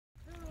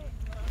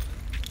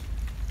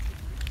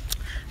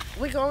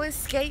we going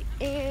skate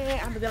and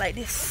I'm gonna be like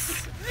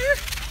this.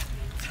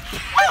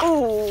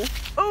 Ooh,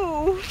 ooh,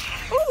 ooh.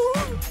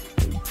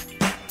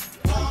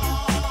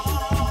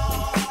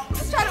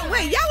 Let's try to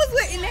wait. Y'all was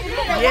waiting next to me.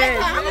 Yeah.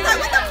 I was like,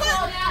 what the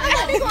fuck? I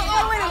got me going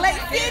all the way to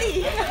Lake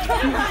City.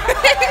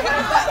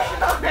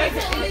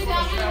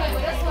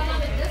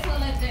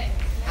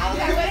 I was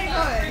like, where they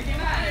going?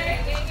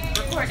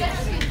 Recording.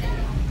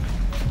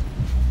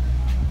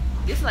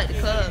 This is like the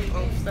club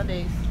on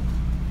Sundays.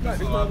 Like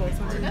the club on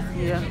Sundays.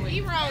 Yeah.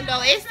 We wrong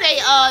though. It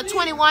say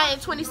 21 in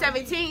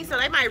 2017, so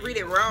they might read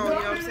it wrong. You know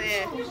what I'm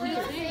saying?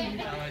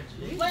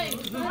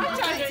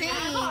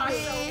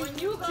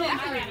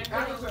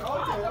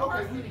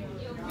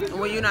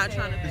 When you're not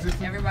trying to.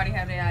 Everybody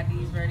have their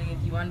IDs ready.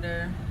 If you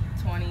under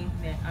 20,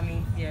 then, I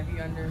mean, yeah, if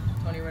you're under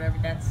 20 or whatever,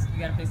 that's you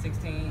gotta pay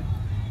 16.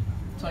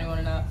 21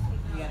 and up,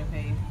 you gotta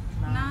pay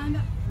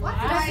 $9. What?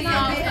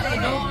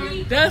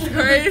 That's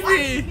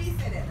crazy.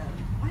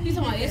 He's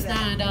talking about it's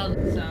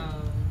 $9.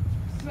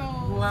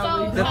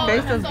 The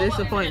face of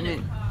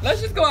disappointment. Let's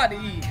just go out to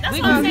eat. That's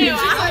what I'm saying.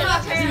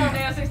 I'm paying no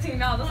damn $16.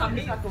 That's how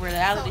me. Like a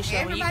reality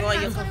show when you go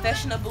in your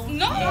confessional booth.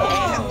 No.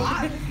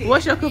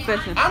 What's your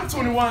confession? I'm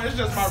 21. It's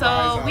just my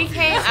So we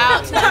came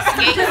out to the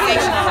skate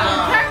station,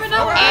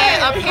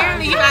 and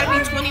apparently you gotta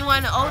be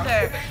 21 and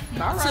older to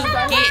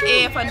get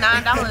in for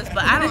 $9.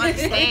 But I don't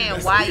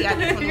understand why you gotta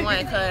be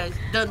 21 because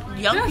the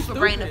young people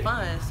bring the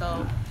fun.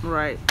 So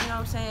right. You know what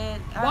I'm saying?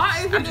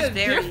 Why is it just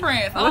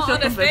different? I don't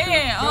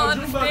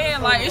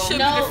understand. Like it should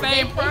be the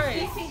same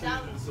price.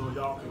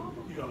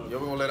 Yeah, we're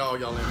gonna let all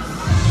y'all in.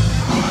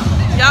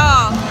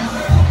 Y'all,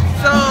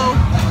 so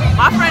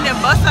my friend that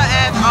bust her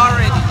ass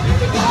already.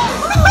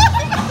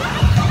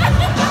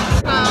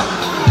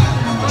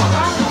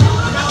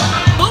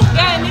 Boot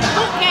game,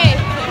 boot game.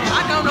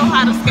 I don't know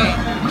how to skate.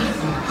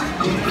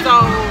 So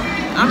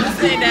I'm just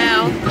sitting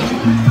down.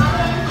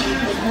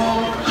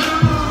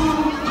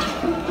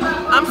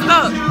 I'm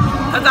stuck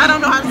because I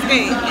don't know how to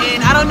skate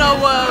and I don't know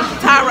where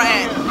Tyra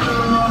at.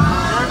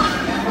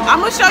 I'm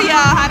gonna show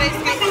y'all how they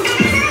skate.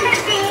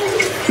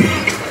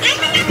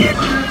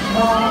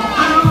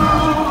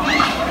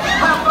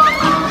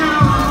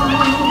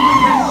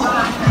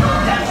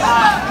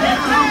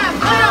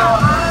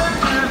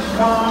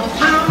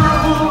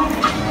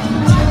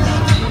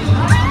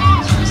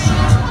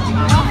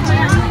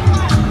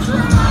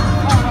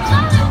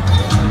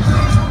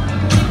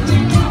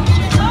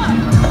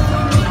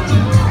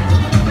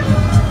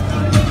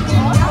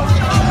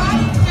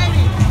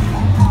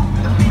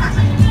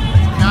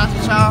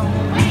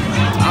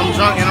 I'm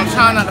drunk and I'm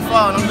trying not to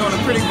fall and I'm doing a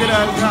pretty good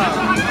ass job.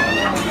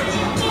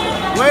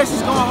 Where's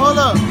this going? Hold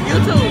up.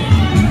 YouTube.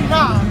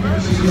 Nah.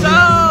 So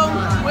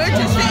we're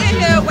just sitting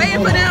here waiting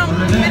for them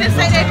to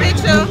say their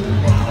picture.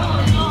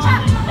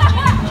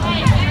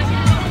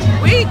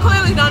 We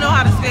clearly don't know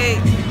how to skate.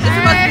 It's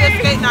supposed to be a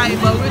skate night,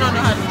 but we don't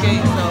know how to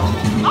skate, so.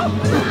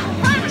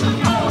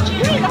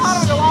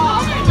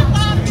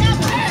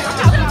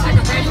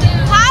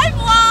 Hi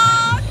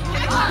vlog!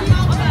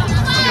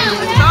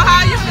 So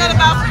how you feel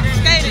about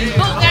skating?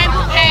 Boot game,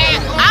 boot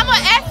game. I'm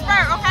an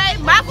expert, okay?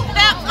 Michael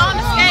Phelps on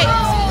the skates.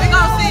 We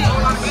gonna see.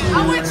 I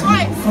went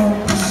twice.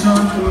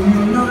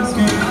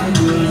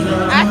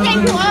 I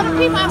can't do other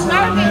people. I'm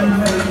nervous.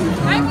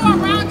 They go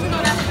around, you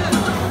know that's good.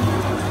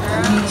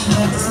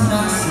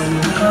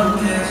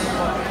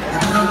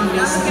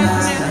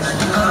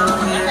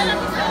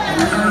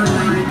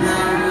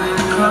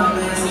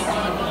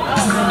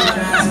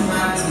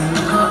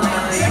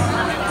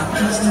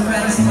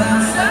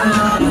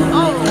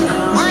 Oh,